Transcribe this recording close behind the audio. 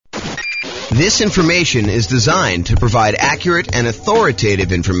This information is designed to provide accurate and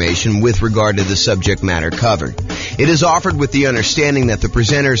authoritative information with regard to the subject matter covered. It is offered with the understanding that the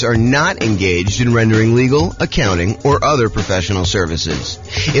presenters are not engaged in rendering legal, accounting, or other professional services.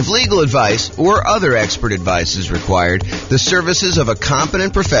 If legal advice or other expert advice is required, the services of a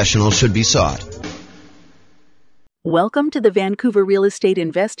competent professional should be sought. Welcome to the Vancouver Real Estate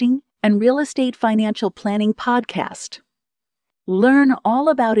Investing and Real Estate Financial Planning Podcast. Learn all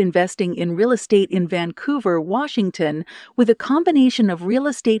about investing in real estate in Vancouver, Washington, with a combination of real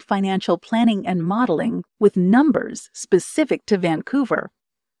estate financial planning and modeling with numbers specific to Vancouver,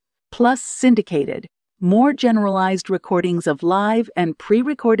 plus syndicated, more generalized recordings of live and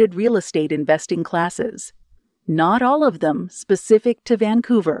pre-recorded real estate investing classes, not all of them specific to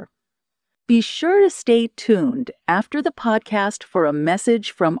Vancouver. Be sure to stay tuned after the podcast for a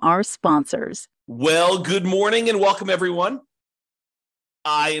message from our sponsors. Well, good morning and welcome, everyone.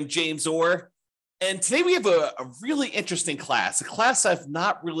 I am James Orr, and today we have a really interesting class, a class I've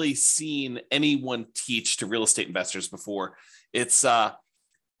not really seen anyone teach to real estate investors before. It's, I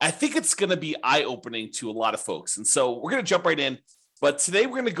think it's going to be eye-opening to a lot of folks, and so we're going to jump right in, but today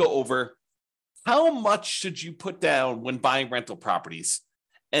we're going to go over how much should you put down when buying rental properties,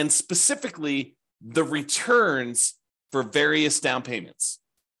 and specifically the returns for various down payments.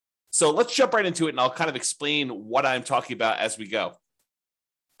 So let's jump right into it, and I'll kind of explain what I'm talking about as we go.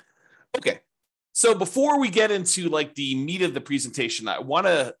 Okay, so before we get into like the meat of the presentation, I want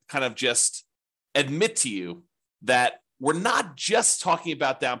to kind of just admit to you that we're not just talking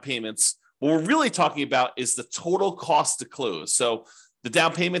about down payments. What we're really talking about is the total cost to close. So the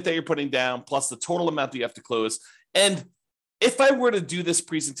down payment that you're putting down plus the total amount that you have to close. And if I were to do this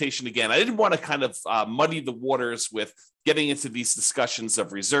presentation again, I didn't want to kind of muddy the waters with getting into these discussions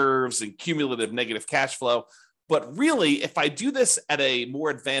of reserves and cumulative negative cash flow. But really, if I do this at a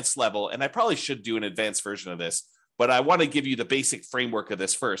more advanced level, and I probably should do an advanced version of this, but I want to give you the basic framework of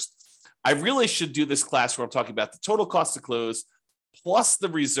this first. I really should do this class where I'm talking about the total cost to close, plus the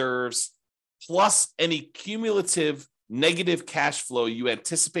reserves, plus any cumulative negative cash flow you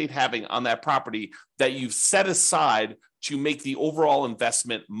anticipate having on that property that you've set aside to make the overall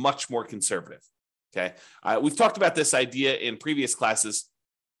investment much more conservative. Okay, we've talked about this idea in previous classes.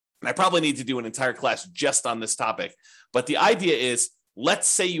 And I probably need to do an entire class just on this topic. But the idea is, let's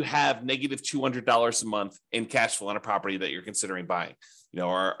say you have negative $200 a month in cash flow on a property that you're considering buying. You know,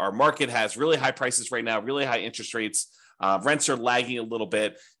 our market has really high prices right now, really high interest rates. Rents are lagging a little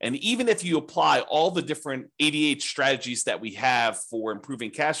bit. And even if you apply all the different 88 strategies that we have for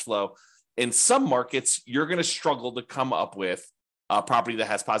improving cash flow, in some markets, you're going to struggle to come up with a property that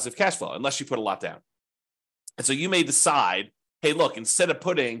has positive cash flow unless you put a lot down. And so you may decide, hey, look, instead of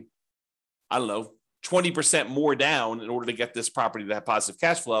putting, 20% more down in order to get this property to have positive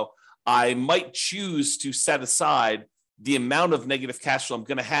cash flow, I might choose to set aside the amount of negative cash flow I'm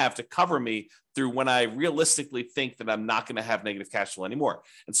going to have to cover me through when I realistically think that I'm not going to have negative cash flow anymore.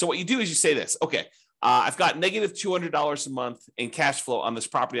 And so what you do is you say this, okay, I've got negative $200 a month in cash flow on this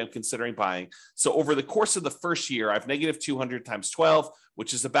property I'm considering buying. So over the course of the first year, I have negative 200 times 12,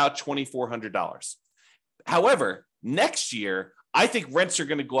 which is about $2,400. However, next year, I think rents are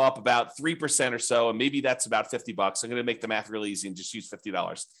going to go up about 3% or so, and maybe that's about $50. I'm going to make the math really easy and just use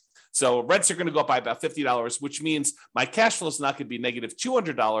 $50. So rents are going to go up by about $50, which means my cash flow is not going to be negative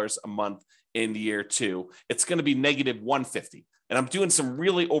 $200 a month in year two. It's going to be negative $150. And I'm doing some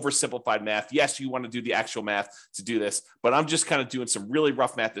really oversimplified math. Yes, you want to do the actual math to do this, but I'm just kind of doing some really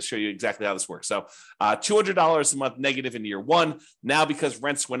rough math to show you exactly how this works. So $200 a month negative in year one. Now, because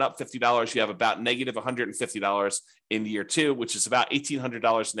rents went up $50, you have about negative $150 in year two, which is about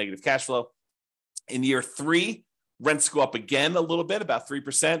 $1,800 negative cash flow. In year three, rents go up again a little bit, about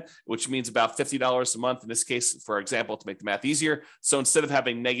 3%, which means about $50 a month. In this case, for example, to make the math easier. So instead of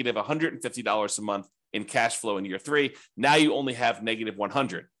having negative $150 a month in cash flow in year three, now you only have negative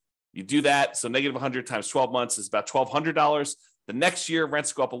 100. You do that. So negative 100 times 12 months is about $1,200. The next year,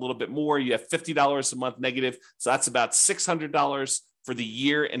 rents go up a little bit more. You have $50 a month negative. So that's about $600 for the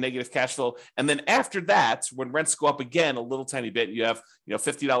year in negative cash flow. And then after that, when rents go up again a little tiny bit, you have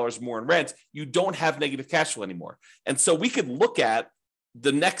 $50 more in rent, you don't have negative cash flow anymore. And so we could look at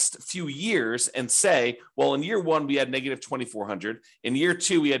the next few years and say, well, in year one, we had negative 2,400. In year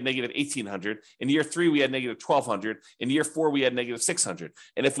two, we had negative 1,800. In year three, we had negative 1,200. In year four, we had negative 600.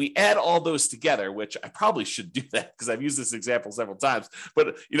 And if we add all those together, which I probably should do that because I've used this example several times,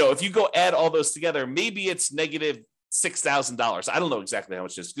 but if you go add all those together, maybe it's negative $6,000. I don't know exactly how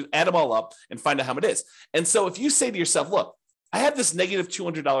much it is. Add them all up and find out how much it is. And so if you say to yourself, look, I have this negative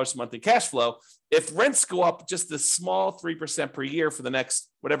 $200 a month in cash flow, if rents go up just a small 3% per year for the next,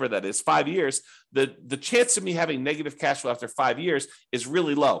 whatever that is, 5 years, the chance of me having negative cash flow after 5 years is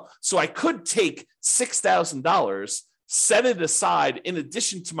really low. So I could take $6,000, set it aside in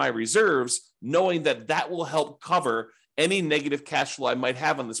addition to my reserves, knowing that that will help cover any negative cash flow I might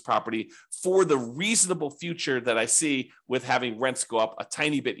have on this property for the reasonable future that I see with having rents go up a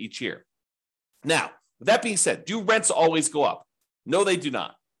tiny bit each year. Now, with that being said, do rents always go up? No, they do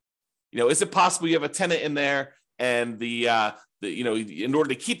not. Is it possible you have a tenant in there and in order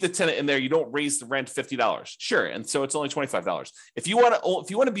to keep the tenant in there, you don't raise the rent $50? Sure, and so it's only $25. If you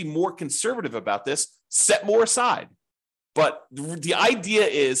want to be more conservative about this, set more aside. But the idea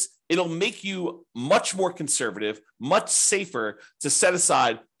is it'll make you much more conservative, much safer to set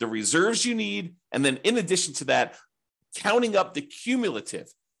aside the reserves you need. And then in addition to that, counting up the cumulative,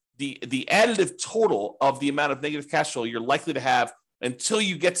 the additive total of the amount of negative cash flow you're likely to have until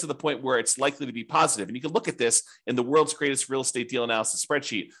you get to the point where it's likely to be positive. And you can look at this in the world's greatest real estate deal analysis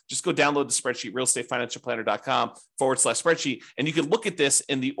spreadsheet. Just go download the spreadsheet, realestatefinancialplanner.com/spreadsheet. And you can look at this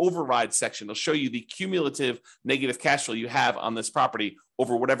in the override section. It'll show you the cumulative negative cash flow you have on this property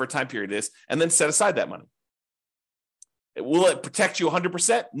over whatever time period it is, and then set aside that money. Will it protect you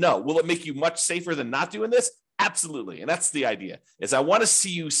 100%? No. Will it make you much safer than not doing this? Absolutely. And that's the idea, is I want to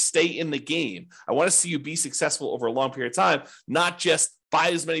see you stay in the game. I want to see you be successful over a long period of time, not just buy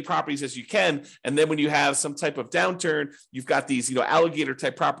as many properties as you can. And then when you have some type of downturn, you've got these, alligator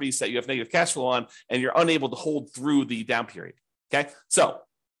type properties that you have negative cash flow on, and you're unable to hold through the down period. Okay. So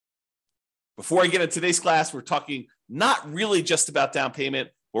before I get into today's class, we're talking not really just about down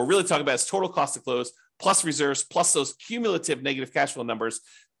payment. What we're really talking about is total cost to close plus reserves, plus those cumulative negative cash flow numbers.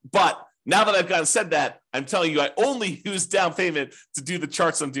 But now that I've said that, I'm telling you, I only use down payment to do the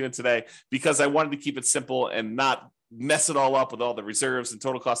charts I'm doing today because I wanted to keep it simple and not mess it all up with all the reserves and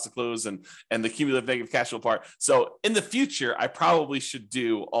total cost to close and the cumulative negative cash flow part. So in the future, I probably should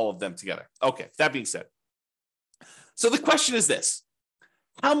do all of them together. Okay, that being said. So the question is this: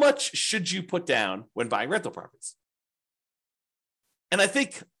 how much should you put down when buying rental properties? And I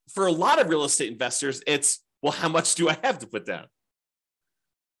think for a lot of real estate investors, it's, well, how much do I have to put down?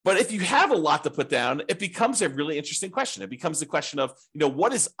 But if you have a lot to put down, it becomes a really interesting question. It becomes the question of,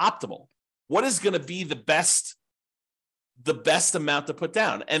 what is optimal? What is going to be the best amount to put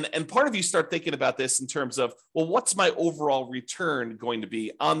down? And part of you start thinking about this in terms of, well, what's my overall return going to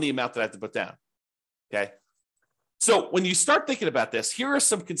be on the amount that I have to put down? Okay. So when you start thinking about this, here are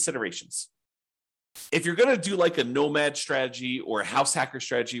some considerations. If you're going to do like a nomad strategy or a house hacker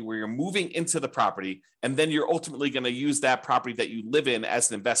strategy where you're moving into the property and then you're ultimately going to use that property that you live in as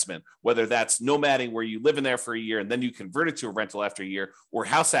an investment, whether that's nomading where you live in there for a year and then you convert it to a rental after a year, or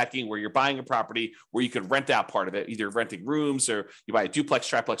house hacking where you're buying a property where you could rent out part of it, either renting rooms or you buy a duplex,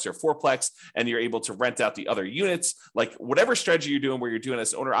 triplex, or fourplex, and you're able to rent out the other units. Like whatever strategy you're doing where you're doing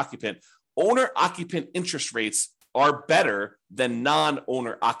as owner occupant interest rates are better than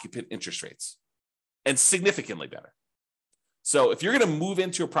non-owner occupant interest rates, and significantly better. So if you're going to move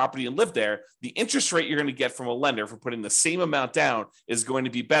into a property and live there, the interest rate you're going to get from a lender for putting the same amount down is going to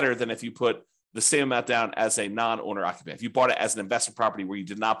be better than if you put the same amount down as a non-owner occupant, if you bought it as an investment property where you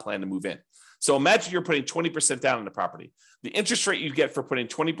did not plan to move in. So imagine you're putting 20% down in the property. The interest rate you get for putting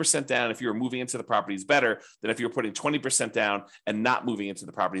 20% down if you're moving into the property is better than if you're putting 20% down and not moving into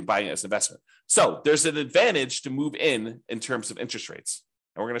the property and buying it as an investment. So there's an advantage to move in terms of interest rates.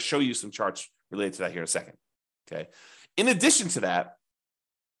 And we're going to show you some charts related to that here in a second. Okay. In addition to that,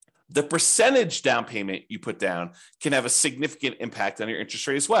 the percentage down payment you put down can have a significant impact on your interest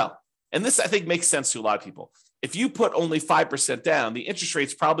rate as well. And this, I think, makes sense to a lot of people. If you put only 5% down, the interest rate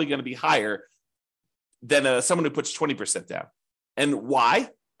is probably going to be higher than someone who puts 20% down. And why?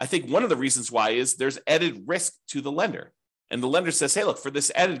 I think one of the reasons why is there's added risk to the lender. And the lender says, hey, look, for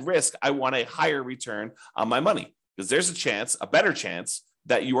this added risk, I want a higher return on my money because there's a better chance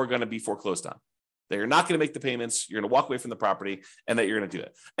that you are going to be foreclosed on, that you're not going to make the payments, you're going to walk away from the property, and that you're going to do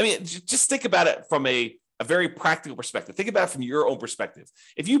it. I mean, just think about it from a very practical perspective. Think about it from your own perspective.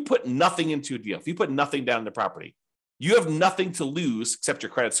 If you put nothing into a deal, if you put nothing down in the property, you have nothing to lose except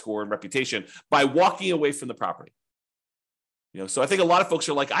your credit score and reputation by walking away from the property. So I think a lot of folks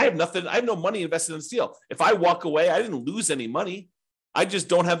are like, I have no money invested in this deal. If I walk away, I didn't lose any money. I just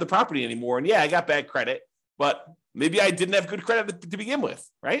don't have the property anymore. And yeah, I got bad credit, but maybe I didn't have good credit to begin with,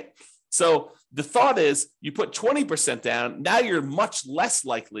 right? So the thought is you put 20% down, now you're much less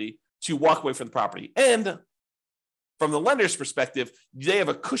likely to walk away from the property. And from the lender's perspective, they have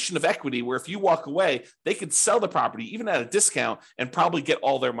a cushion of equity where if you walk away, they could sell the property even at a discount and probably get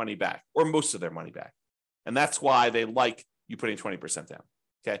all their money back or most of their money back. And that's why they like you putting 20% down.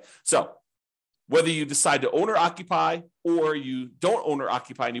 Okay. So Whether you decide to own or occupy, or you don't own or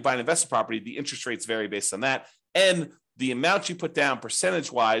occupy and you buy an investment property, the interest rates vary based on that. And the amount you put down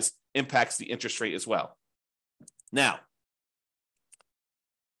percentage-wise impacts the interest rate as well. Now,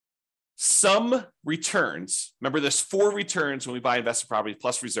 some returns, remember there's 4 returns when we buy investment properties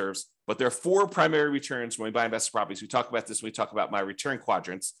plus reserves, but there are 4 primary returns when we buy investment properties. We talk about this when we talk about my return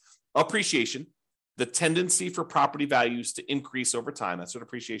quadrants. Appreciation, the tendency for property values to increase over time. That's what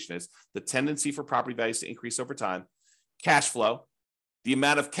appreciation is. The tendency for property values to increase over time. Cash flow, the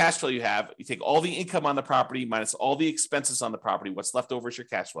amount of cash flow you have. You take all the income on the property minus all the expenses on the property. What's left over is your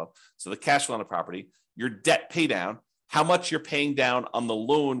cash flow. So the cash flow on the property, your debt pay down, how much you're paying down on the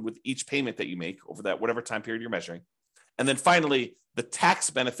loan with each payment that you make over that whatever time period you're measuring. And then finally, the tax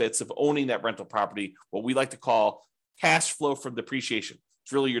benefits of owning that rental property, what we like to call cash flow from depreciation.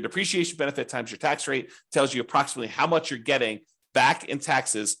 It's really your depreciation benefit times your tax rate, tells you approximately how much you're getting back in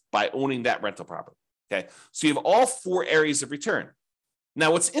taxes by owning that rental property. Okay, so you have all 4 areas of return.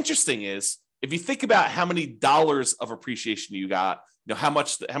 Now, what's interesting is if you think about how many dollars of appreciation you got, how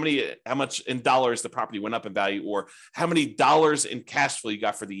much in dollars the property went up in value, or how many dollars in cash flow you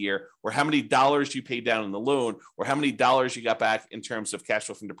got for the year, or how many dollars you paid down in the loan, or how many dollars you got back in terms of cash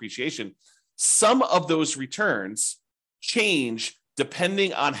flow from depreciation, some of those returns change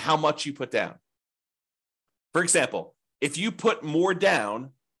depending on how much you put down. For example, if you put more down,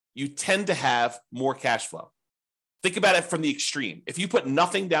 you tend to have more cash flow. Think about it from the extreme. If you put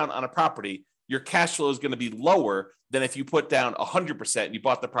nothing down on a property, your cash flow is going to be lower than if you put down 100% and you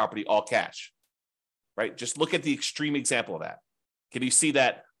bought the property all cash, right? Just look at the extreme example of that. Can you see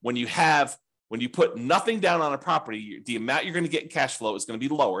that when you put nothing down on a property, the amount you're going to get in cash flow is going to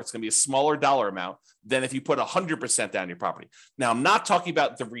be lower. It's going to be a smaller dollar amount than if you put 100% down your property. Now, I'm not talking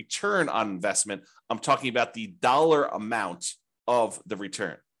about the return on investment. I'm talking about the dollar amount of the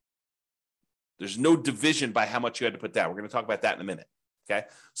return. There's no division by how much you had to put down. We're going to talk about that in a minute. Okay.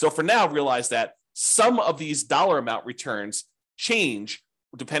 So for now, realize that some of these dollar amount returns change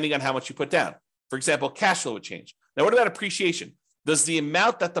depending on how much you put down. For example, cash flow would change. Now, what about appreciation? Does the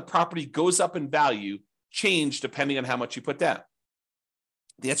amount that the property goes up in value change depending on how much you put down?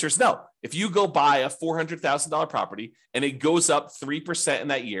 The answer is no. If you go buy a $400,000 property and it goes up 3% in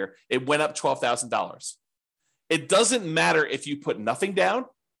that year, it went up $12,000. It doesn't matter if you put nothing down,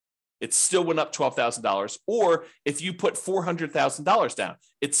 it still went up $12,000. Or if you put $400,000 down,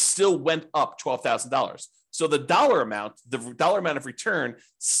 it still went up $12,000. So the dollar amount of return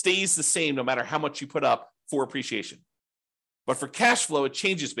stays the same no matter how much you put up for appreciation. But for cash flow, it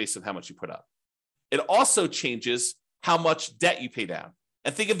changes based on how much you put up. It also changes how much debt you pay down.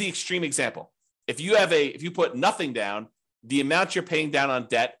 And think of the extreme example. If you put nothing down, the amount you're paying down on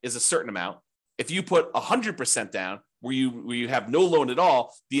debt is a certain amount. If you put 100% down, where you have no loan at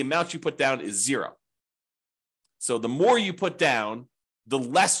all, the amount you put down is 0. So the more you put down, the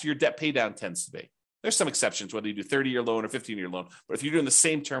less your debt pay down tends to be. There's some exceptions, whether you do 30-year loan or 15-year loan. But if you're doing the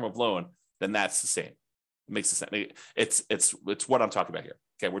same term of loan, then that's the same. It makes sense. It's what I'm talking about here.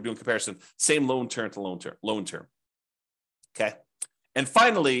 Okay, we're doing comparison, same loan term to loan term. Okay, and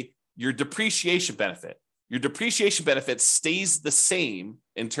finally, your depreciation benefit. Your depreciation benefit stays the same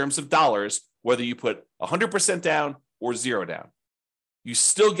in terms of dollars, whether you put 100% down or 0 down. You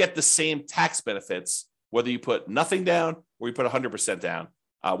still get the same tax benefits, whether you put nothing down or you put 100% down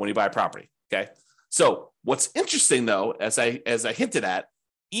when you buy a property. Okay. So what's interesting though, as I hinted at,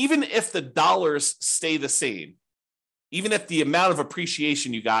 even if the dollars stay the same, even if the amount of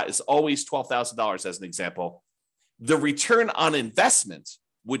appreciation you got is always $12,000 as an example, the return on investment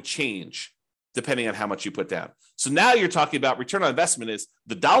would change depending on how much you put down. So now you're talking about return on investment is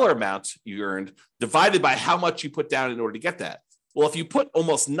the dollar amount you earned divided by how much you put down in order to get that. Well, if you put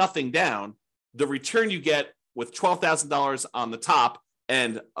almost nothing down, the return you get with $12,000 on the top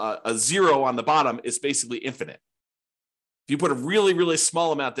and a 0 on the bottom is basically infinite. If you put a really, really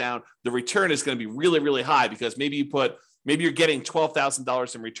small amount down, the return is going to be really, really high because maybe you're getting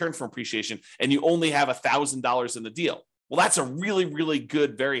 $12,000 in return from appreciation and you only have $1,000 in the deal. Well, that's a really, really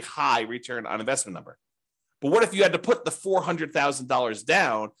good, very high return on investment number. But what if you had to put the $400,000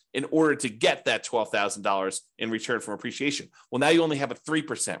 down in order to get that $12,000 in return from appreciation? Well, now you only have a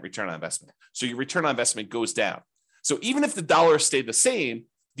 3% return on investment. So your return on investment goes down. So even if the dollars stay the same,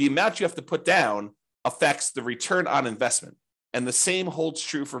 the amount you have to put down affects the return on investment. And the same holds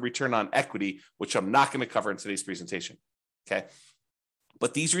true for return on equity, which I'm not going to cover in today's presentation. Okay.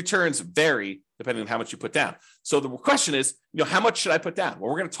 But these returns vary depending on how much you put down. So the question is, how much should I put down?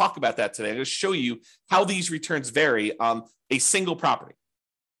 Well, we're going to talk about that today. I'm going to show you how these returns vary on a single property.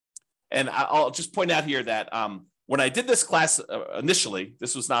 And I'll just point out here that when I did this class initially,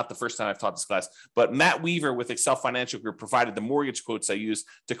 this was not the first time I've taught this class, but Matt Weaver with Excel Financial Group provided the mortgage quotes I used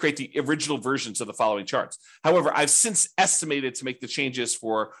to create the original versions of the following charts. However, I've since estimated to make the changes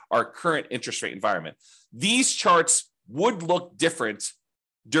for our current interest rate environment. These charts would look different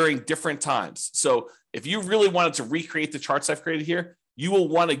during different times. So if you really wanted to recreate the charts I've created here, you will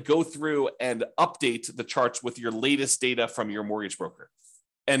want to go through and update the charts with your latest data from your mortgage broker.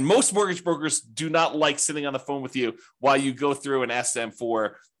 And most mortgage brokers do not like sitting on the phone with you while you go through and ask them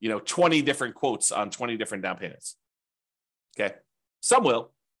for, 20 different quotes on 20 different down payments. Okay. Some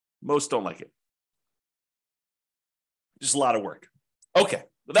will, most don't like it. Just a lot of work. Okay.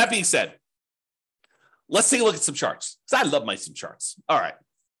 With that being said, let's take a look at some charts because I love some charts. All right.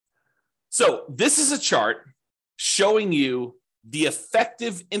 So this is a chart showing you the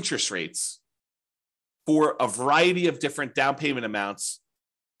effective interest rates for a variety of different down payment amounts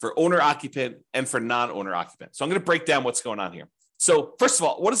for owner-occupant and for non-owner-occupant. So I'm going to break down what's going on here. So first of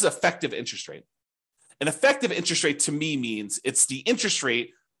all, what is effective interest rate? An effective interest rate to me means it's the interest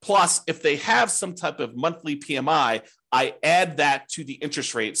rate plus if they have some type of monthly PMI, I add that to the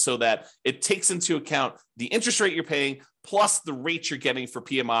interest rate so that it takes into account the interest rate you're paying plus the rate you're getting for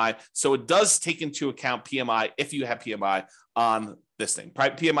PMI. So it does take into account PMI if you have PMI on this thing.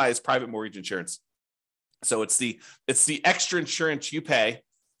 PMI is private mortgage insurance. So it's the extra insurance you pay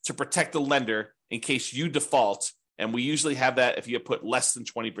to protect the lender in case you default. And we usually have that if you put less than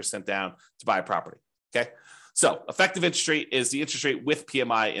 20% down to buy a property. Okay. So effective interest rate is the interest rate with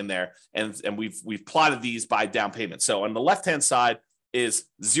PMI in there. And we've plotted these by down payment. So on the left-hand side is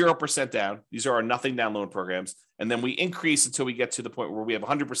 0% down. These are our nothing down loan programs. And then we increase until we get to the point where we have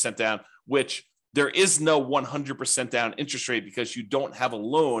 100% down, which there is no 100% down interest rate because you don't have a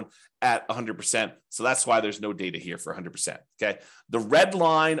loan at 100%. So that's why there's no data here for 100%. Okay. The red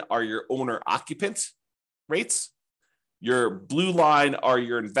line are your owner occupant rates. Your blue line are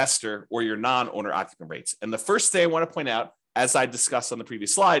your investor or your non-owner occupant rates. And the first thing I want to point out, as I discussed on the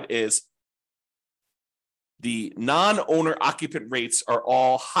previous slide, is the non-owner occupant rates are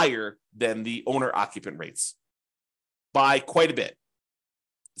all higher than the owner occupant rates by quite a bit.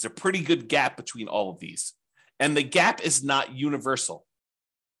 There's a pretty good gap between all of these. And the gap is not universal,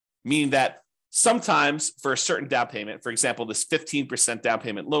 meaning that sometimes for a certain down payment, for example, this 15% down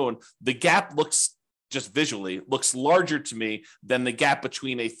payment loan, the gap looks just visually looks larger to me than the gap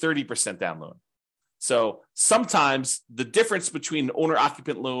between a 30% down loan. So sometimes the difference between an owner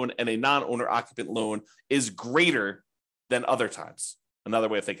occupant loan and a non-owner occupant loan is greater than other times. Another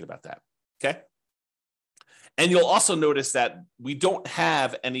way of thinking about that. Okay. And you'll also notice that we don't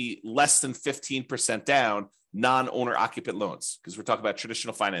have any less than 15% down non-owner occupant loans because we're talking about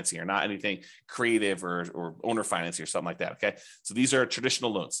traditional financing here, not anything creative or owner financing or something like that. Okay. So these are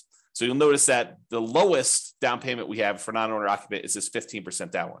traditional loans. So you'll notice that the lowest down payment we have for non-owner occupant is this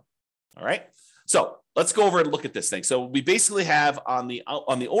 15% down one. All right. So let's go over and look at this thing. So we basically have on the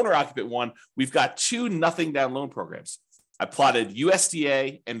owner occupant one, we've got two nothing down loan programs. I plotted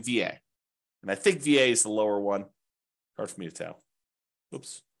USDA and VA. And I think VA is the lower one. Hard for me to tell.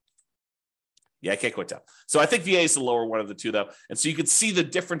 Oops. Yeah, I can't quite tell. So I think VA is the lower one of the two, though. And so you can see the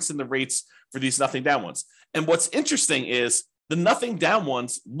difference in the rates for these nothing down ones. And what's interesting is the nothing down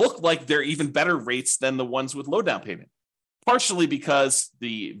ones look like they're even better rates than the ones with low down payment, partially because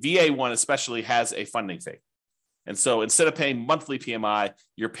the VA one especially has a funding fee. And so instead of paying monthly PMI,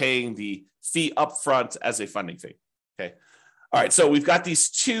 you're paying the fee upfront as a funding fee. Okay. All right. So we've got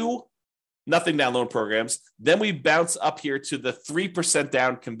these two nothing down loan programs. Then we bounce up here to the 3%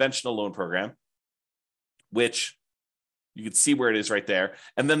 down conventional loan program, which you can see where it is right there.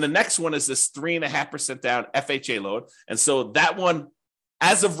 And then the next one is this 3.5% down FHA loan. And so that one,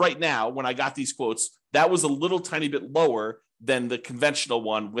 as of right now, when I got these quotes, that was a little tiny bit lower than the conventional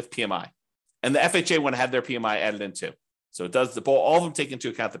one with PMI. And the FHA one had their PMI added in too. So it does all of them take into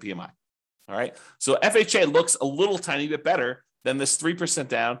account the PMI. All right. So FHA looks a little tiny bit better than this 3%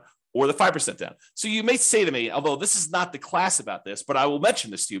 down or the 5% down. So you may say to me, although this is not the class about this, but I will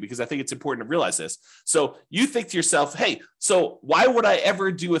mention this to you because I think it's important to realize this. So you think to yourself, hey, so why would I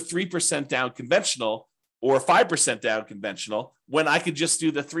ever do a 3% down conventional or 5% down conventional when I could just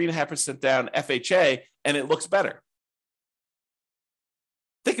do the 3.5% down FHA and it looks better?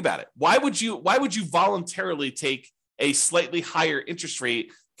 Think about it. Why would you voluntarily take a slightly higher interest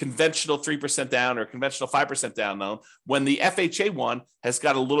rate conventional 3% down or conventional 5% down loan when the FHA one has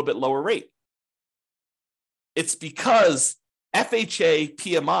got a little bit lower rate? It's because FHA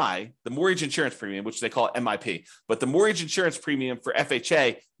PMI, the mortgage insurance premium, which they call MIP, but the mortgage insurance premium for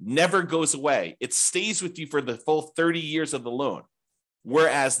FHA never goes away. It stays with you for the full 30 years of the loan.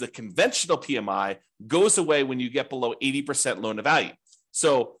 whereas the conventional PMI goes away when you get below 80% loan to value.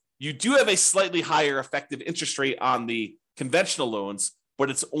 So you do have a slightly higher effective interest rate on the conventional loans, but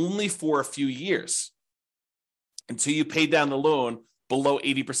it's only for a few years until you pay down the loan below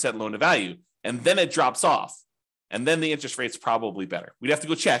 80% loan to value. And then it drops off. And then the interest rate's probably better. We'd have to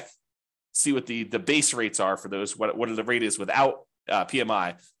go check, see what the base rates are for those, what the rate is without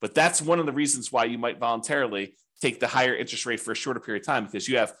PMI. But that's one of the reasons why you might voluntarily take the higher interest rate for a shorter period of time, because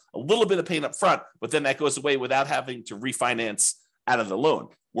you have a little bit of pain up front, but then that goes away without having to refinance out of the loan.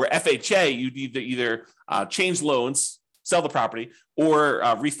 Where FHA, you need to either change loans, sell the property, or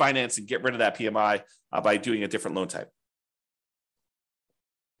refinance and get rid of that PMI by doing a different loan type.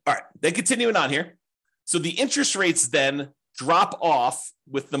 All right, then continuing on here. So the interest rates then drop off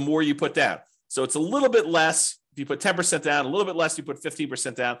with the more you put down. So it's a little bit less if you put 10% down, a little bit less if you put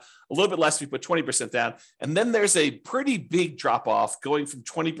 15% down, a little bit less if you put 20% down. And then there's a pretty big drop off going from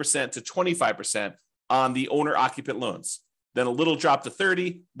 20% to 25% on the owner-occupant loans. Then a little drop to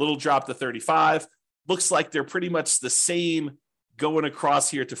 30, little drop to 35. Looks like they're pretty much the same going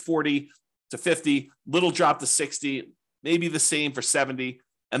across here to 40 to 50, little drop to 60, maybe the same for 70,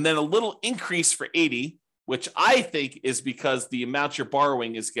 and then a little increase for 80, which I think is because the amount you're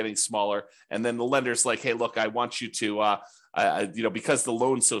borrowing is getting smaller. And then the lender's like, hey, look, I want you to, because the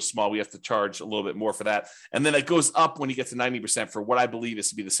loan's so small, we have to charge a little bit more for that. And then it goes up when you get to 90% for what I believe is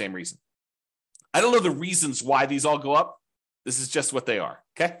to be the same reason. I don't know the reasons why these all go up. This is just what they are,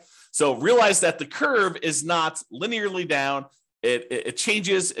 okay? So realize that the curve is not linearly down. It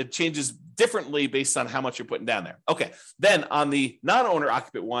changes differently based on how much you're putting down there. Okay, then on the non-owner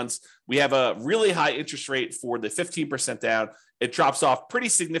occupant ones, we have a really high interest rate for the 15% down. It drops off pretty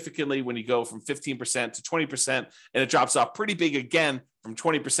significantly when you go from 15% to 20%, and it drops off pretty big again from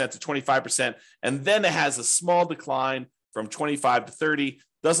 20% to 25%. And then it has a small decline from 25 to 30.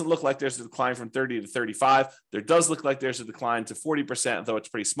 Doesn't look like there's a decline from 30 to 35. There does look like there's a decline to 40%, though it's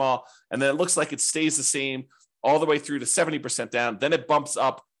pretty small. And then it looks like it stays the same all the way through to 70% down. Then it bumps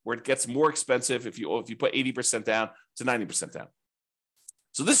up where it gets more expensive if you put 80% down to 90% down.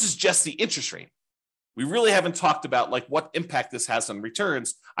 So this is just the interest rate. We really haven't talked about like what impact this has on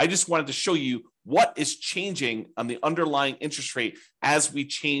returns. I just wanted to show you what is changing on the underlying interest rate as we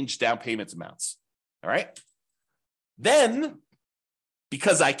change down payment amounts. All right. Then,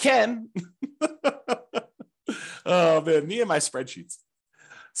 because I can, oh man, me and my spreadsheets.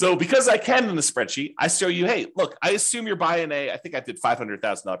 So because I can in the spreadsheet, I show you, hey, look, I assume you're buying I think I did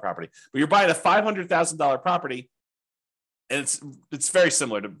 $500,000 property, but you're buying a $500,000 property, and it's very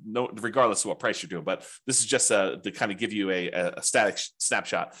similar to regardless of what price you're doing, but this is just to kind of give you a static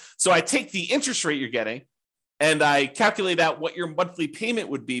snapshot. So I take the interest rate you're getting, and I calculate out what your monthly payment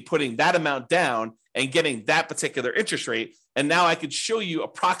would be, putting that amount down and getting that particular interest rate. And now I could show you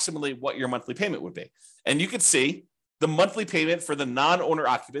approximately what your monthly payment would be. And you could see the monthly payment for the non-owner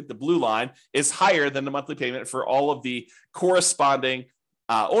occupant, the blue line, is higher than the monthly payment for all of the corresponding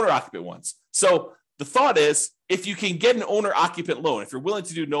owner occupant ones. So the thought is, if you can get an owner occupant loan, if you're willing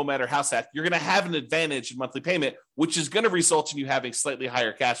to do no matter house hack, you're going to have an advantage in monthly payment, which is going to result in you having slightly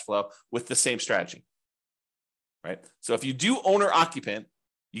higher cash flow with the same strategy, right? So if you do owner occupant,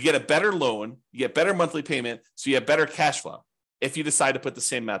 you get a better loan, you get better monthly payment, so you have better cash flow if you decide to put the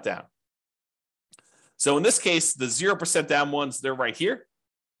same amount down. So in this case, the 0% down ones, they're right here.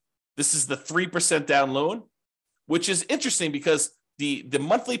 This is the 3% down loan, which is interesting because the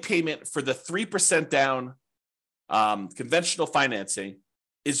monthly payment for the 3% down conventional financing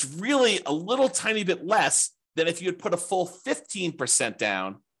is really a little tiny bit less than if you had put a full 15%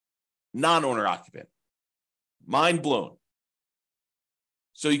 down non-owner occupant. Mind blown.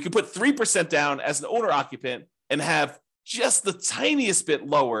 So you could put 3% down as an owner occupant and have just the tiniest bit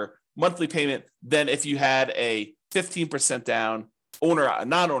lower monthly payment than if you had a 15% down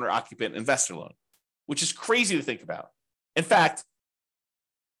non-owner occupant investor loan, which is crazy to think about. In fact,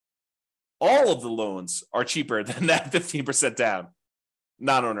 all of the loans are cheaper than that 15% down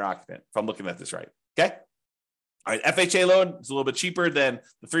non-owner occupant, if I'm looking at this right. Okay. All right. FHA loan is a little bit cheaper than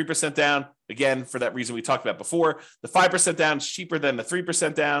the 3% down. Again, for that reason we talked about before. The 5% down is cheaper than the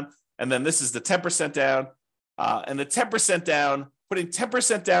 3% down. And then this is the 10% down. And the 10% down, putting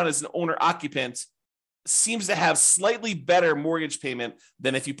 10% down as an owner occupant seems to have slightly better mortgage payment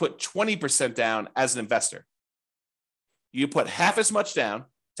than if you put 20% down as an investor. You put half as much down,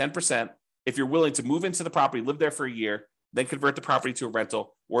 10%, if you're willing to move into the property, live there for a year, then convert the property to a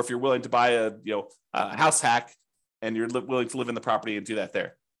rental, or if you're willing to buy a house hack and you're willing to live in the property and do that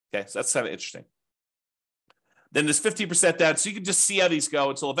there. Okay, so that's kind of interesting. Then there's 50% down, so you can just see how these go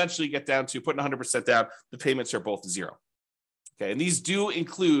until eventually you get down to putting 100% down. The payments are both zero. Okay, and these do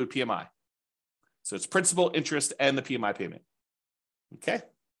include PMI. So it's principal, interest, and the PMI payment. Okay.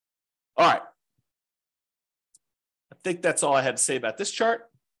 All right. I think that's all I had to say about this chart.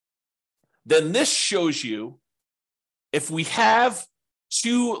 Then this shows you if we have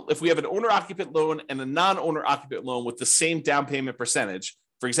an owner-occupant loan and a non-owner-occupant loan with the same down payment percentage.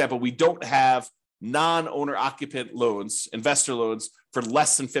 For example, we don't have non-owner-occupant loans, investor loans, for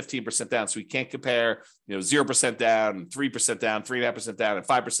less than 15% down. So we can't compare, 0% down, 3% down, 3.5% down, and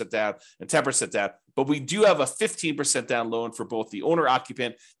 5% down, and 10% down. But we do have a 15% down loan for both the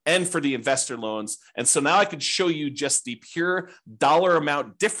owner-occupant and for the investor loans. And so now I can show you just the pure dollar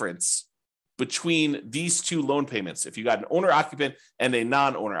amount difference between these two loan payments, if you got an owner-occupant and a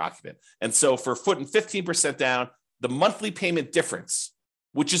non-owner-occupant. And so for putting 15% down, the monthly payment difference,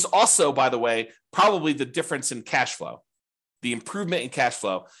 which is also, by the way, probably the difference in cash flow, the improvement in cash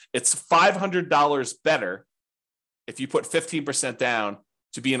flow, it's $500 better if you put 15% down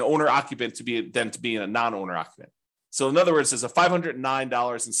to be an owner-occupant than to be a non-owner-occupant. So in other words, it's a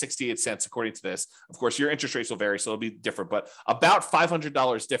 $509.68 according to this. Of course, your interest rates will vary, so it'll be different, but about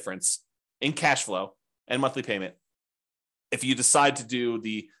 $500 difference in cash flow and monthly payment if you decide to do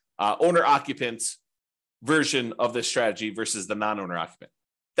the owner-occupant version of this strategy versus the non-owner-occupant.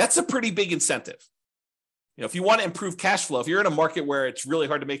 That's a pretty big incentive. If you want to improve cash flow, if you're in a market where it's really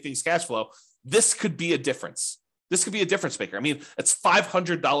hard to make things cash flow, this could be a difference. This could be a difference maker. I mean, it's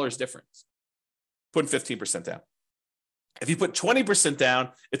 $500 difference, putting 15% down. If you put 20% down,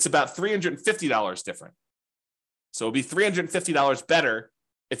 it's about $350 different. So it'll be $350 better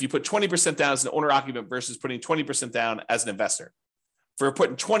if you put 20% down as an owner-occupant versus putting 20% down as an investor. For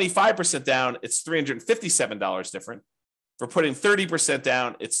putting 25% down, it's $357 different. For putting 30%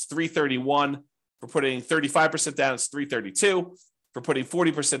 down, it's $331. For putting 35% down, it's $332. For putting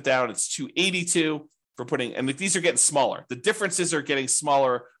 40% down, it's $282. And these are getting smaller. The differences are getting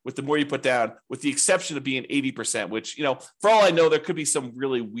smaller with the more you put down, with the exception of being 80%, which, for all I know, there could be some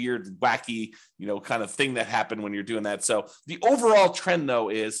really weird, wacky, kind of thing that happened when you're doing that. So the overall trend, though,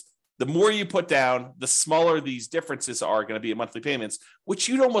 is the more you put down, the smaller these differences are going to be in monthly payments, which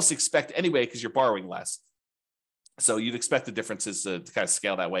you'd almost expect anyway because you're borrowing less. So you'd expect the differences to kind of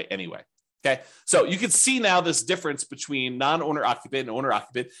scale that way anyway. Okay, so you can see now this difference between non-owner occupant and owner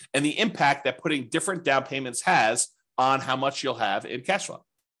occupant and the impact that putting different down payments has on how much you'll have in cash flow.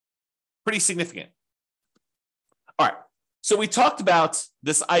 Pretty significant. All right, so we talked about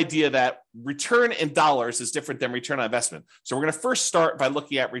this idea that return in dollars is different than return on investment. So we're going to first start by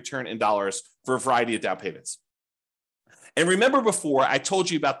looking at return in dollars for a variety of down payments. And remember before, I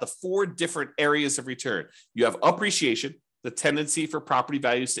told you about the 4 different areas of return. You have appreciation, the tendency for property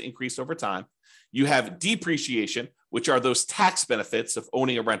values to increase over time. You have depreciation, which are those tax benefits of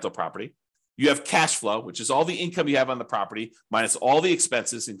owning a rental property. You have cash flow, which is all the income you have on the property minus all the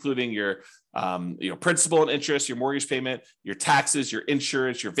expenses, including your principal and interest, your mortgage payment, your taxes, your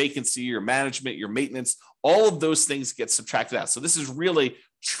insurance, your vacancy, your management, your maintenance. All of those things get subtracted out. So this is really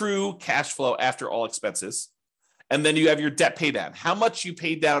true cash flow after all expenses. And then you have your debt pay down. How much you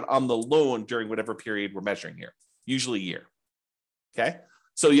paid down on the loan during whatever period we're measuring here, usually a year. Okay,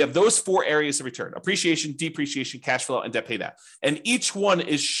 so you have those 4 areas of return: appreciation, depreciation, cash flow, and debt pay down. And each one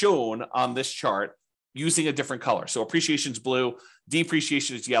is shown on this chart using a different color. So appreciation is blue,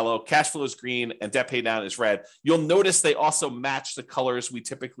 depreciation is yellow, cash flow is green, and debt pay down is red. You'll notice they also match the colors we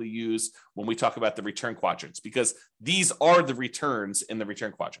typically use when we talk about the return quadrants, because these are the returns in the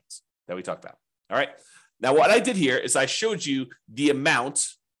return quadrants that we talked about. All right. Now, what I did here is I showed you the amount.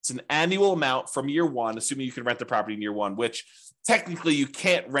 It's an annual amount from year 1, assuming you can rent the property in year 1, which technically you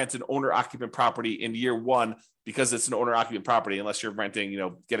can't rent an owner-occupant property in year 1 because it's an owner-occupant property unless you're renting,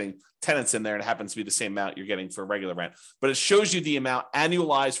 getting tenants in there, and it happens to be the same amount you're getting for regular rent. But it shows you the amount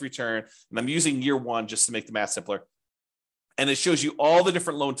annualized return, and I'm using year 1 just to make the math simpler. And it shows you all the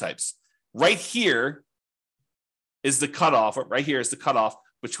different loan types. Right here is the cutoff. Right here is the cutoff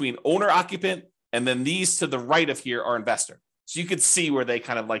between owner-occupant, and then these to the right of here are investor. So you could see where they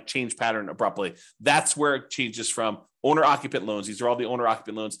kind of like change pattern abruptly. That's where it changes from owner-occupant loans. These are all the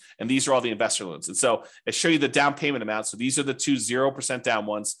owner-occupant loans, and these are all the investor loans. And so I show you the down payment amount. So these are the 2 0% down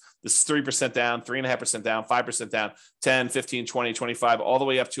ones. This is 3% down, 3.5% down, 5% down, 10, 15, 20, 25, all the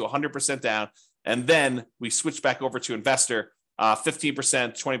way up to 100% down. And then we switch back over to investor, 15%,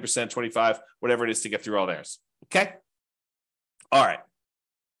 20%, 25, whatever it is to get through all theirs. Okay? All right.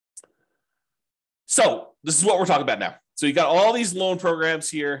 So this is what we're talking about now. So you got all these loan programs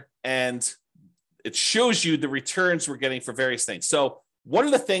here, and it shows you the returns we're getting for various things. So one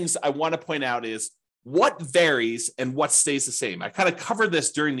of the things I want to point out is what varies and what stays the same. I kind of covered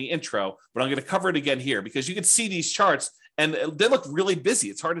this during the intro, but I'm going to cover it again here because you can see these charts And they look really busy.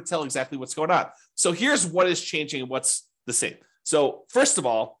 It's hard to tell exactly what's going on. So here's what is changing and what's the same. So first of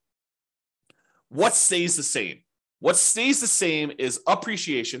all, what stays the same? What stays the same is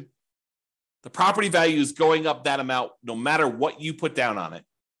appreciation. The property value is going up that amount no matter what you put down on it.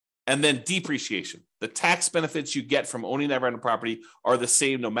 And then depreciation. The tax benefits you get from owning that rental property are the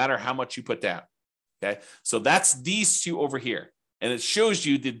same no matter how much you put down. Okay, so that's these two over here. And it shows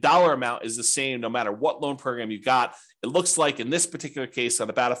you the dollar amount is the same no matter what loan program you got. It looks like in this particular case on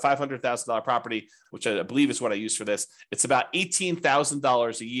about a $500,000 property, which I believe is what I use for this, it's about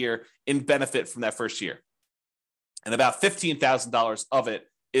 $18,000 a year in benefit from that first year. And about $15,000 of it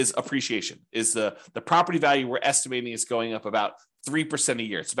is appreciation, is the property value we're estimating is going up about 3% a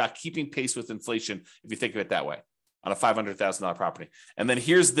year. It's about keeping pace with inflation, if you think of it that way, on a $500,000 property. And then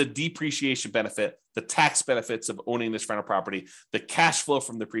here's the depreciation benefit, the tax benefits of owning this rental property, the cash flow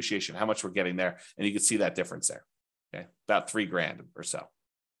from depreciation, how much we're getting there. And you can see that difference there. Okay, about $3,000 or so.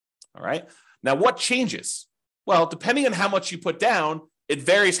 All right. Now, what changes? Well, depending on how much you put down, it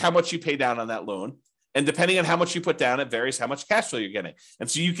varies how much you pay down on that loan. And depending on how much you put down, it varies how much cash flow you're getting. And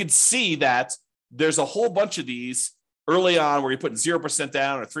so you can see that there's a whole bunch of these early on where you put 0%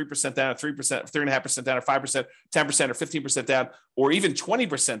 down or 3% down or 3%, 3.5% down or 5%, 10% or 15% down, or even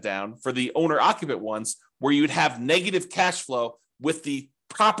 20% down for the owner occupant ones where you'd have negative cash flow with the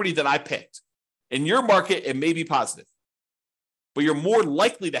property that I picked. In your market, it may be positive, but you're more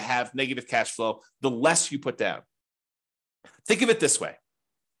likely to have negative cash flow the less you put down. Think of it this way.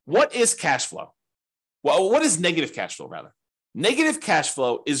 What is cash flow? Well, what is negative cash flow, rather? Negative cash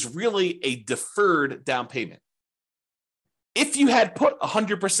flow is really a deferred down payment. If you had put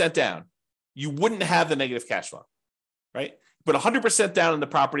 100% down, you wouldn't have the negative cash flow, right? Put 100% down in the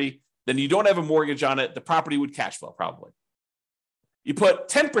property, then you don't have a mortgage on it, the property would cash flow probably. You put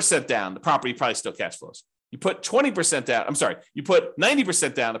 10% down, the property probably still cash flows. You put 20% down, you put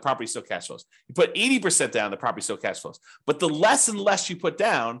 90% down, the property still cash flows. You put 80% down, the property still cash flows. But the less and less you put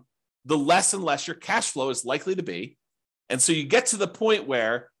down, the less and less your cash flow is likely to be. And so you get to the point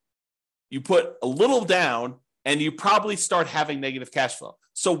where you put a little down and you probably start having negative cash flow.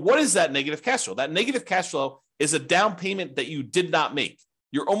 So what is that negative cash flow? That negative cash flow is a down payment that you did not make.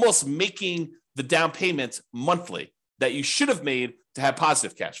 You're almost making the down payment monthly that you should have made to have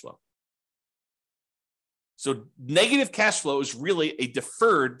positive cash flow. So negative cash flow is really a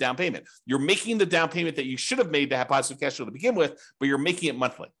deferred down payment. You're making the down payment that you should have made to have positive cash flow to begin with, but you're making it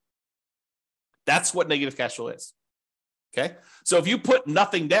monthly. That's what negative cash flow is. Okay. So if you put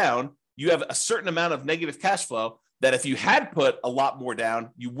nothing down, you have a certain amount of negative cash flow that if you had put a lot more down,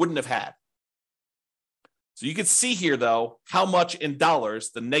 you wouldn't have had. So you can see here, though, how much in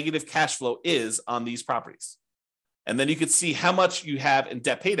dollars the negative cash flow is on these properties. And then you can see how much you have in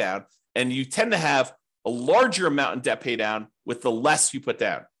debt pay down. And you tend to have a larger amount in debt pay down with the less you put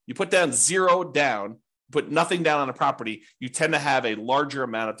down. You put down zero down, put nothing down on a property, you tend to have a larger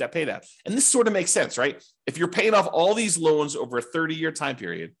amount of debt pay down. And this sort of makes sense, right? If you're paying off all these loans over a 30-year time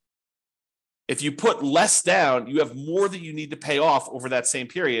period, if you put less down, you have more that you need to pay off over that same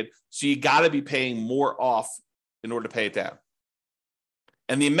period. So you got to be paying more off in order to pay it down.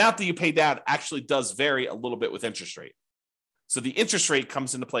 And the amount that you pay down actually does vary a little bit with interest rate. So the interest rate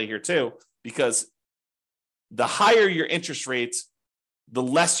comes into play here too, because the higher your interest rates, the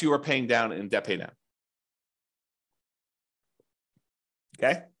less you are paying down in debt pay down.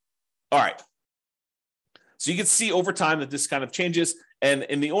 Okay. All right. So you can see over time that this kind of changes. And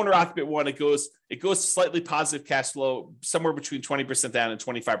in the owner occupant one, it goes slightly positive cash flow, somewhere between 20% down and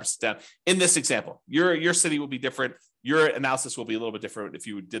 25% down. In this example, your city will be different. Your analysis will be a little bit different if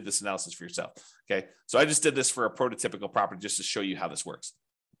you did this analysis for yourself. Okay. So I just did this for a prototypical property just to show you how this works.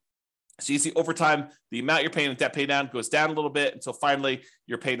 So you see over time, the amount you're paying in debt pay down goes down a little bit until finally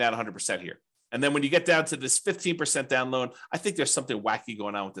you're paying down 100% here. And then when you get down to this 15% down loan, I think there's something wacky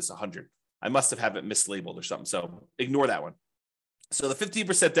going on with this 100. I must have it mislabeled or something. So ignore that one. So the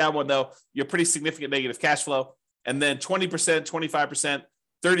 15% down one, though, you have pretty significant negative cash flow. And then 20%, 25%,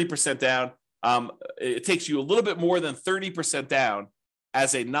 30% down. It takes you a little bit more than 30% down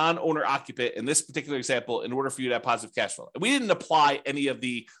as a non-owner occupant in this particular example in order for you to have positive cash flow. And we didn't apply any of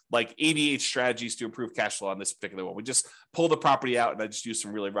the like 88 strategies to improve cash flow on this particular one. We just pulled the property out and I just used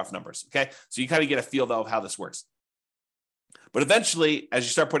some really rough numbers. Okay. So you kind of get a feel though of how this works. But eventually, as you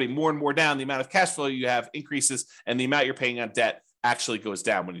start putting more and more down, the amount of cash flow you have increases and the amount you're paying on debt actually goes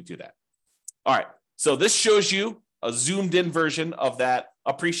down when you do that. All right. So this shows you a zoomed in version of that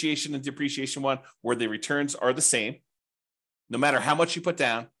appreciation and depreciation one where the returns are the same. No matter how much you put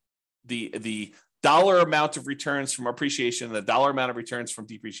down, the dollar amount of returns from appreciation and the dollar amount of returns from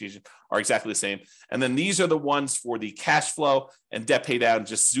depreciation are exactly the same. And then these are the ones for the cash flow and debt pay down,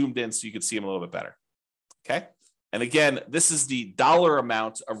 just zoomed in so you can see them a little bit better. Okay. And again, this is the dollar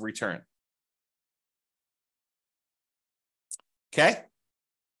amount of return. Okay.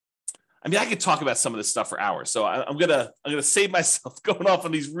 I mean, I could talk about some of this stuff for hours. So I'm gonna save myself going off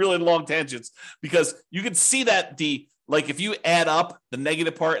on these really long tangents, because you can see that if you add up the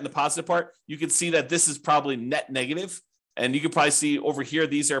negative part and the positive part, you can see that this is probably net negative. And you can probably see over here,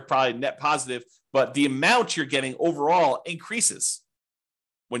 these are probably net positive, but the amount you're getting overall increases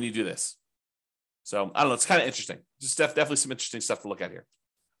when you do this. So I don't know, it's kind of interesting. Just definitely some interesting stuff to look at here.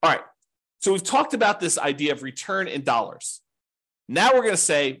 All right. So we've talked about this idea of return in dollars. Now we're going to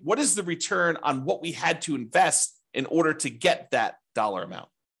say, what is the return on what we had to invest in order to get that dollar amount,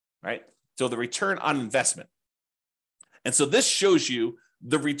 right? So the return on investment. And so this shows you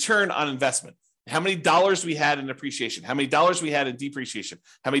the return on investment. How many dollars we had in appreciation, how many dollars we had in depreciation,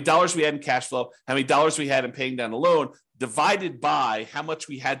 how many dollars we had in cash flow, how many dollars we had in paying down a loan, divided by how much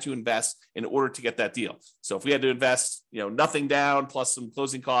we had to invest in order to get that deal. So if we had to invest, nothing down plus some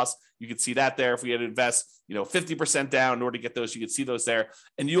closing costs, you could see that there. If we had to invest, 50% down in order to get those, you could see those there.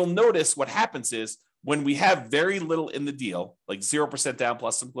 And you'll notice what happens is when we have very little in the deal, like 0% down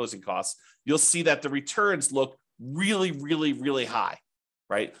plus some closing costs, you'll see that the returns look really, really, really high,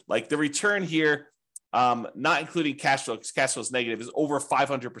 right? Like the return here, not including cash flow, because cash flow is negative, is over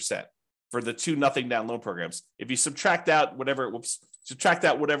 500% for the two nothing down loan programs. If you subtract out whatever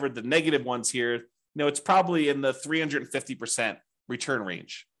the negative ones here, it's probably in the 350% return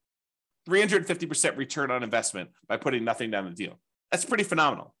range. 350% return on investment by putting nothing down the deal. That's pretty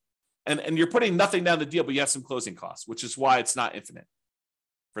phenomenal. And you're putting nothing down the deal, but you have some closing costs, which is why it's not infinite.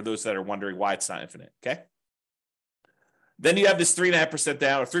 For those that are wondering why it's not infinite, okay? Then you have this 3.5%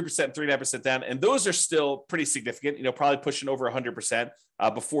 down, or 3%, 3.5% down, and those are still pretty significant, probably pushing over 100%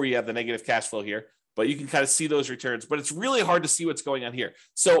 before you have the negative cash flow here. But you can kind of see those returns, but it's really hard to see what's going on here.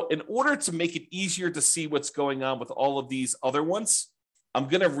 So in order to make it easier to see what's going on with all of these other ones, I'm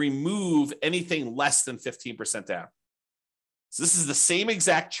going to remove anything less than 15% down. So this is the same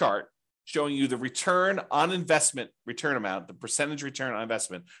exact chart showing you the return on investment return amount, the percentage return on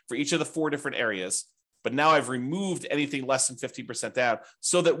investment for each of the four different areas. But now I've removed anything less than 15% down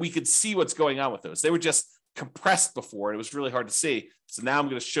so that we could see what's going on with those. They were just compressed before. And it was really hard to see. So now I'm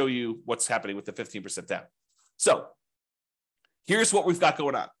going to show you what's happening with the 15% down. So here's what we've got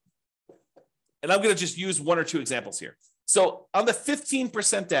going on. And I'm going to just use one or two examples here. So on the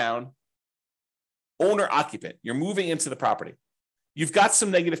 15% down, owner occupant, you're moving into the property. You've got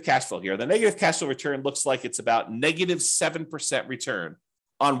some negative cash flow here. The negative cash flow return looks like it's about negative 7% return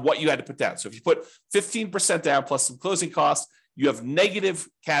on what you had to put down. So if you put 15% down plus some closing costs, you have negative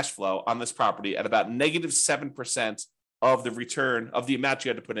cash flow on this property at about negative 7% of the return of the amount you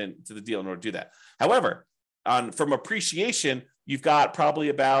had to put into the deal in order to do that. However, from appreciation, you've got probably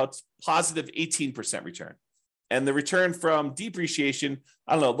about positive 18% return. And the return from depreciation,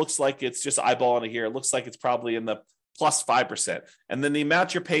 I don't know, it looks like it's just eyeballing it here. It looks like it's probably in the plus 5%. And then the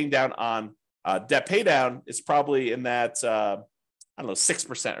amount you're paying down on debt pay down is probably in that,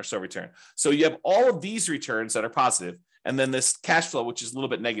 6% or so return. So you have all of these returns that are positive, and then this cash flow, which is a little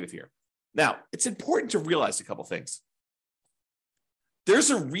bit negative here. Now, it's important to realize a couple things. There's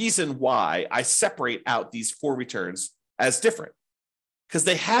a reason why I separate out these four returns as different, because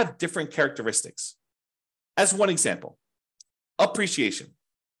they have different characteristics. As one example, appreciation.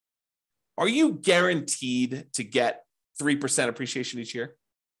 Are you guaranteed to get 3% appreciation each year?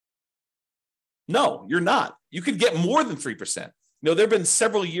 No, you're not. You could get more than 3%. There have been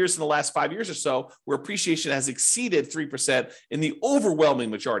several years in the last 5 years or so where appreciation has exceeded 3% in the overwhelming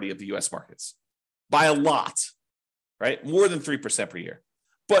majority of the US markets by a lot, right? More than 3% per year.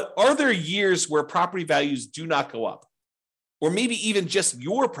 But are there years where property values do not go up? Or maybe even just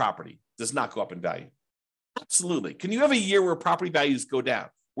your property does not go up in value? Absolutely. Can you have a year where property values go down,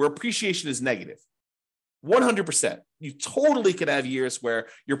 where appreciation is negative? 100%. You totally can have years where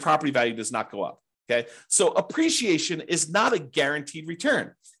your property value does not go up. Okay. So appreciation is not a guaranteed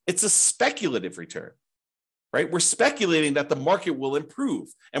return. It's a speculative return, right? We're speculating that the market will improve,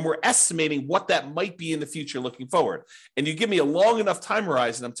 and we're estimating what that might be in the future looking forward. And you give me a long enough time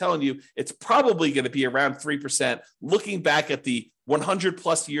horizon, I'm telling you, it's probably going to be around 3%, looking back at the 100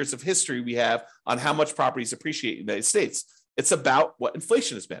 plus years of history we have on how much properties appreciate in the United States. It's about what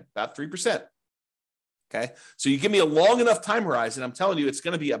inflation has been, about 3%. Okay. So you give me a long enough time horizon, I'm telling you, it's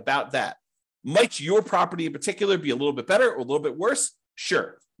going to be about that. Might your property in particular be a little bit better or a little bit worse?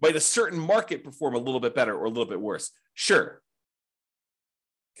 Sure. Might a certain market perform a little bit better or a little bit worse? Sure.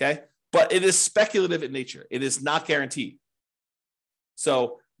 Okay. but it is speculative in nature. It is not guaranteed.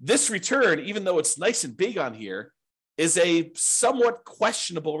 So this return, even though it's nice and big on here, is a somewhat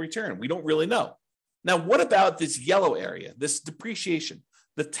questionable return. We don't really know. Now, what about this yellow area, this depreciation,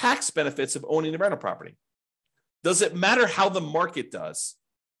 the tax benefits of owning the rental property? Does it matter how the market does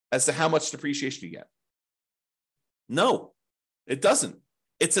as to how much depreciation you get? No, it doesn't.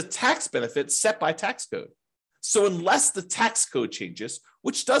 It's a tax benefit set by tax code. So unless the tax code changes,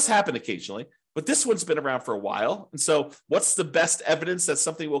 which does happen occasionally, but this one's been around for a while. And so what's the best evidence that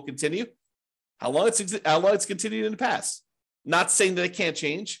something will continue? How long it's continued in the past. Not saying that it can't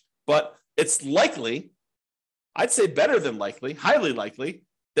change, but it's likely, I'd say better than likely, highly likely,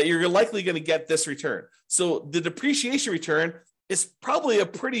 that you're likely going to get this return. So the depreciation return is probably a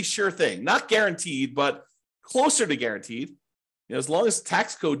pretty sure thing. Not guaranteed, but closer to guaranteed. As long as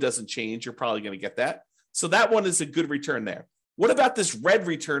tax code doesn't change, you're probably going to get that. So that one is a good return there. What about this red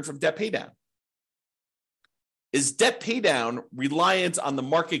return from debt paydown? Is debt paydown reliant on the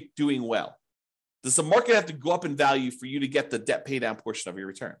market doing well? Does the market have to go up in value for you to get the debt paydown portion of your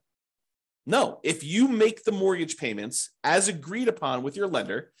return? No. If you make the mortgage payments as agreed upon with your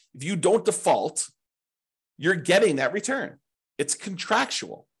lender, if you don't default, you're getting that return. It's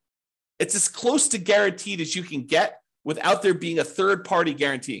contractual. It's as close to guaranteed as you can get without there being a third party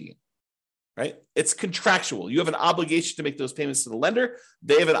guaranteeing it, right? It's contractual. You have an obligation to make those payments to the lender.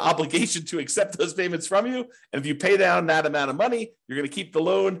 They have an obligation to accept those payments from you. And if you pay down that amount of money, you're going to keep the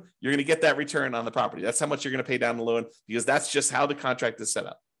loan. You're going to get that return on the property. That's how much you're going to pay down the loan, because that's just how the contract is set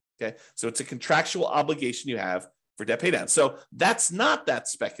up. Okay. So it's a contractual obligation you have for debt paydown. So that's not that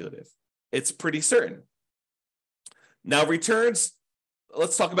speculative. It's pretty certain. Now, returns,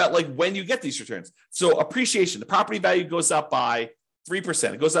 let's talk about like when you get these returns. So appreciation, the property value goes up by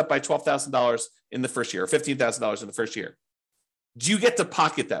 3%. It goes up by $12,000 in the first year or $15,000 in the first year. Do you get to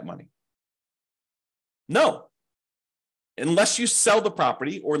pocket that money? No. Unless you sell the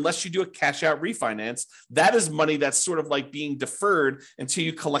property or unless you do a cash out refinance, that is money that's sort of like being deferred until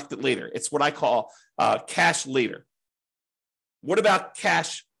you collect it later. It's what I call cash later. What about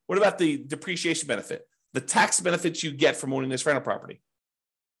cash? What about the depreciation benefit? The tax benefits you get from owning this rental property.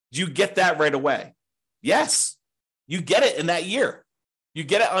 Do you get that right away? Yes, you get it in that year. You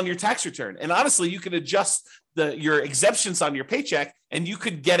get it on your tax return. And honestly, you can adjust your exemptions on your paycheck and you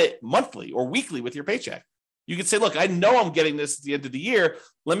could get it monthly or weekly with your paycheck. You could say, look, I know I'm getting this at the end of the year.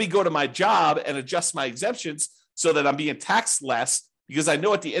 Let me go to my job and adjust my exemptions so that I'm being taxed less, because I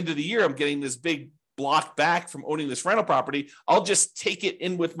know at the end of the year, I'm getting this big block back from owning this rental property. I'll just take it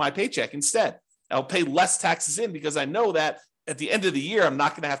in with my paycheck instead. I'll pay less taxes in because I know that at the end of the year, I'm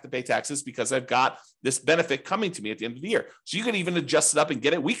not going to have to pay taxes because I've got this benefit coming to me at the end of the year. So you can even adjust it up and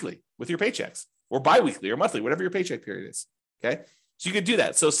get it weekly with your paychecks or biweekly or monthly, whatever your paycheck period is. Okay. So you could do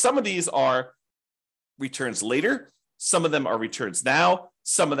that. So some of these are returns later. Some of them are returns now.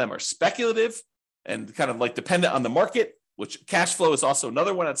 Some of them are speculative and kind of like dependent on the market, which cash flow is also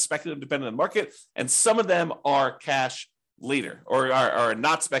another one that's speculative, dependent on the market. And some of them are cash later or are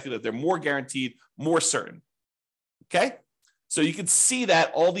not speculative. They're more guaranteed, more certain. Okay. So you can see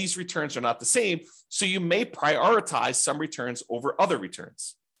that all these returns are not the same. So you may prioritize some returns over other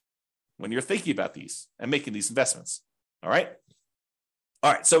returns when you're thinking about these and making these investments. All right.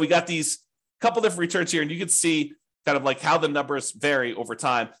 All right. So we got these couple different returns here, and you can see kind of like how the numbers vary over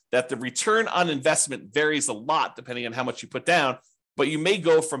time, that the return on investment varies a lot depending on how much you put down, but you may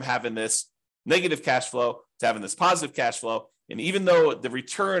go from having this negative cash flow to having this positive cash flow. And even though the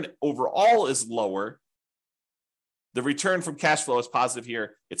return overall is lower, the return from cash flow is positive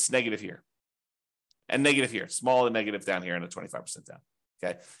here, it's negative here, and negative here, small and negative down here, and a 25% down.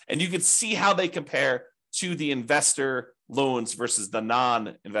 Okay. And you can see how they compare to the investor loans versus the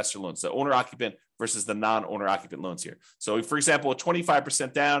non-investor loans, the owner-occupant versus the non-owner-occupant loans here. So, for example, a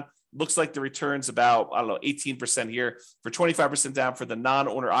 25% down, looks like the return's about, 18% here. For 25% down for the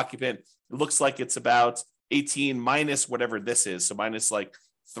non-owner-occupant, it looks like it's about 18 minus whatever this is. So minus like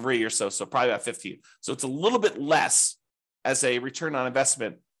 3 or so probably about 15. So it's a little bit less as a return on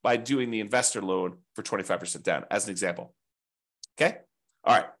investment by doing the investor loan for 25% down, as an example. Okay.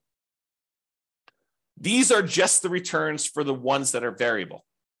 All right. These are just the returns for the ones that are variable.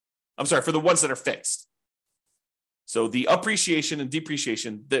 I'm sorry, for the ones that are fixed. So the appreciation and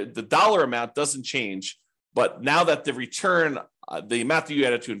depreciation, the dollar amount doesn't change, but now that the return, the amount that you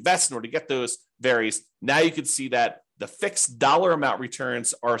had to invest in order to get those varies, now you can see that the fixed dollar amount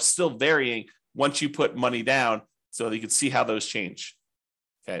returns are still varying once you put money down, so you can see how those change,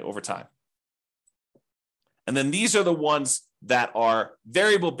 okay, over time. And then these are the ones that are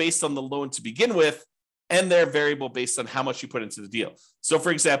variable based on the loan to begin with, and they're variable based on how much you put into the deal. So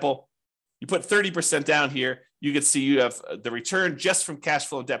for example, You put 30% down here, you can see you have the return just from cash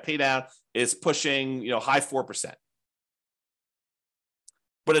flow and debt pay down is pushing, high 4%.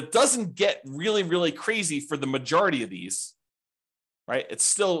 But it doesn't get really, really crazy for the majority of these, right? It's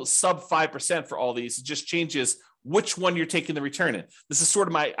still sub 5% for all these. It just changes which one you're taking the return in. This is sort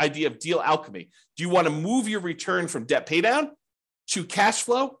of my idea of deal alchemy. Do you want to move your return from debt pay down to cash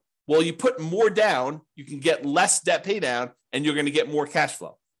flow? Well, you put more down, you can get less debt pay down, and you're going to get more cash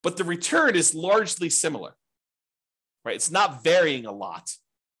flow. But the return is largely similar, right? It's not varying a lot,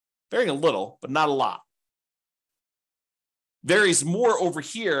 varying a little, but not a lot. Varies more over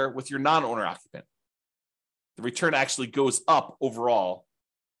here with your non-owner occupant. The return actually goes up overall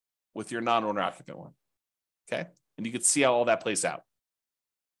with your non-owner occupant one. Okay. And you can see how all that plays out.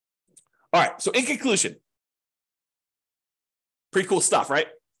 All right. So in conclusion, pretty cool stuff, right?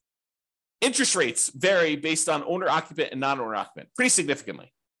 Interest rates vary based on owner occupant and non-owner occupant pretty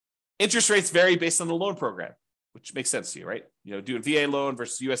significantly. Interest rates vary based on the loan program, which makes sense to you, right? Doing VA loan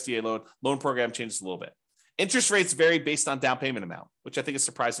versus USDA loan program changes a little bit. Interest rates vary based on down payment amount, which I think is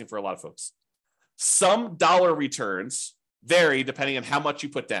surprising for a lot of folks. Some dollar returns vary depending on how much you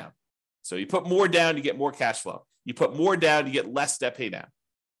put down. So you put more down, you get more cash flow. You put more down, you get less debt pay down.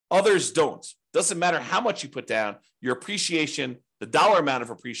 Others don't. Doesn't matter how much you put down, your appreciation, the dollar amount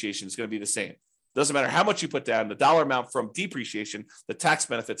of appreciation is going to be the same. Doesn't matter how much you put down, the dollar amount from depreciation, the tax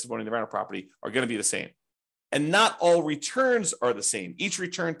benefits of owning the rental property are going to be the same. And not all returns are the same. Each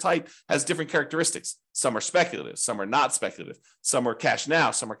return type has different characteristics. Some are speculative, some are not speculative. Some are cash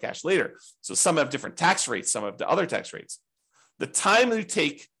now, some are cash later. So some have different tax rates, some have the other tax rates. The time you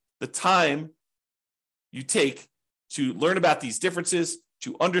take to learn about these differences,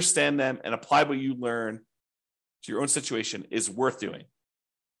 to understand them and apply what you learn to your own situation is worth doing.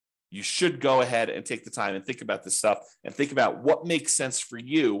 You should go ahead and take the time and think about this stuff and think about what makes sense for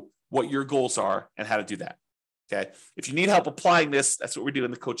you, what your goals are, and how to do that. Okay. If you need help applying this, that's what we're doing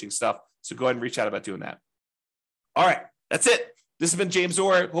in the coaching stuff. So go ahead and reach out about doing that. All right. That's it. This has been James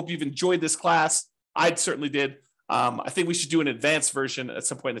Orr. Hope you've enjoyed this class. I certainly did. I think we should do an advanced version at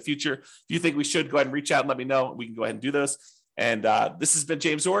some point in the future. If you think we should, go ahead and reach out and let me know. We can go ahead and do those. And this has been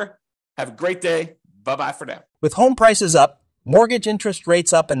James Orr. Have a great day. Bye-bye for now. With home prices up, mortgage interest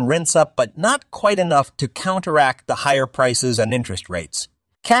rates up, and rents up, but not quite enough to counteract the higher prices and interest rates,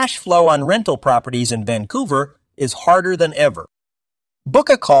 cash flow on rental properties in Vancouver is harder than ever. Book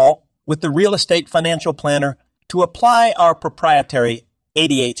a call with the Real Estate Financial Planner to apply our proprietary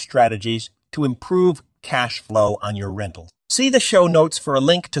 88 strategies to improve cash flow on your rentals. See the show notes for a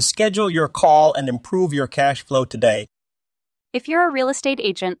link to schedule your call and improve your cash flow today. If you're a real estate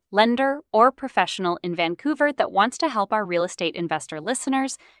agent, lender, or professional in Vancouver that wants to help our real estate investor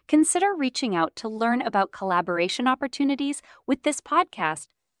listeners, consider reaching out to learn about collaboration opportunities with this podcast.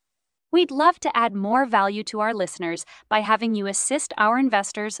 We'd love to add more value to our listeners by having you assist our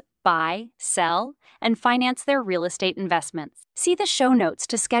investors buy, sell, and finance their real estate investments. See the show notes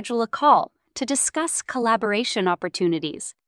to schedule a call to discuss collaboration opportunities.